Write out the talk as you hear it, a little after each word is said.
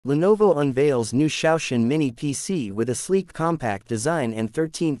Lenovo unveils new Xiaoxin Mini PC with a sleek compact design and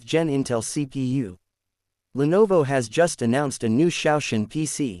 13th Gen Intel CPU. Lenovo has just announced a new Xiaoxin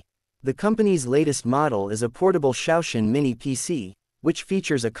PC. The company's latest model is a portable Xiaoxin Mini PC, which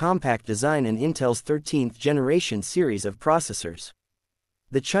features a compact design and Intel's 13th generation series of processors.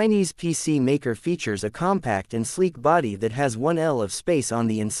 The Chinese PC maker features a compact and sleek body that has 1L of space on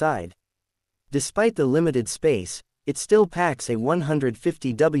the inside. Despite the limited space, it still packs a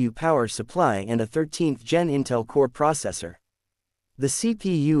 150W power supply and a 13th Gen Intel Core processor. The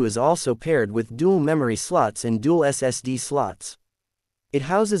CPU is also paired with dual memory slots and dual SSD slots. It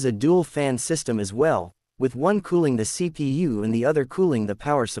houses a dual fan system as well, with one cooling the CPU and the other cooling the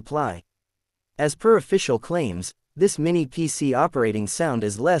power supply. As per official claims, this mini PC operating sound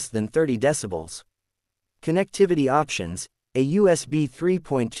is less than 30 decibels. Connectivity options: a USB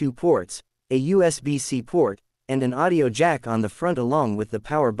 3.2 ports, a USB-C port, and an audio jack on the front along with the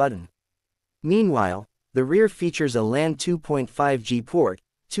power button. Meanwhile, the rear features a LAN 2.5G port,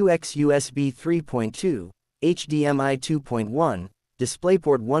 2x USB 3.2, HDMI 2.1,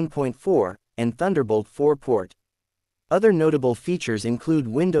 DisplayPort 1.4, and Thunderbolt 4 port. Other notable features include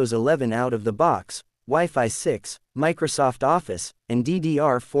Windows 11 out of the box, Wi-Fi 6, Microsoft Office, and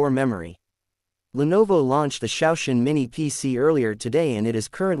DDR4 memory. Lenovo launched the Xiaoxin Mini PC earlier today and it is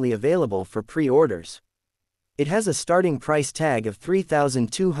currently available for pre-orders. It has a starting price tag of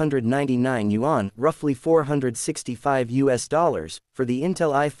 3,299 yuan, roughly $465 for the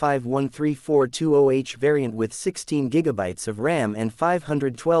Intel i5-13420H variant with 16 GB of RAM and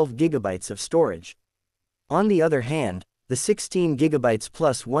 512 GB of storage. On the other hand, the 16 GB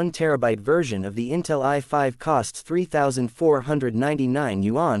plus 1 TB version of the Intel i5 costs 3,499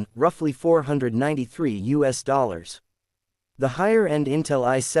 yuan, roughly $493. The higher-end Intel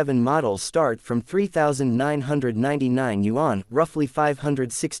i7 models start from 3,999 yuan, roughly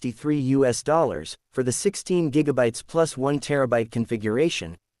 $563 for the 16 GB plus 1 TB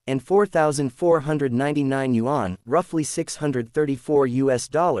configuration, and 4,499 yuan, roughly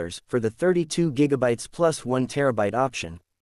 $634 for the 32 GB plus 1 TB option.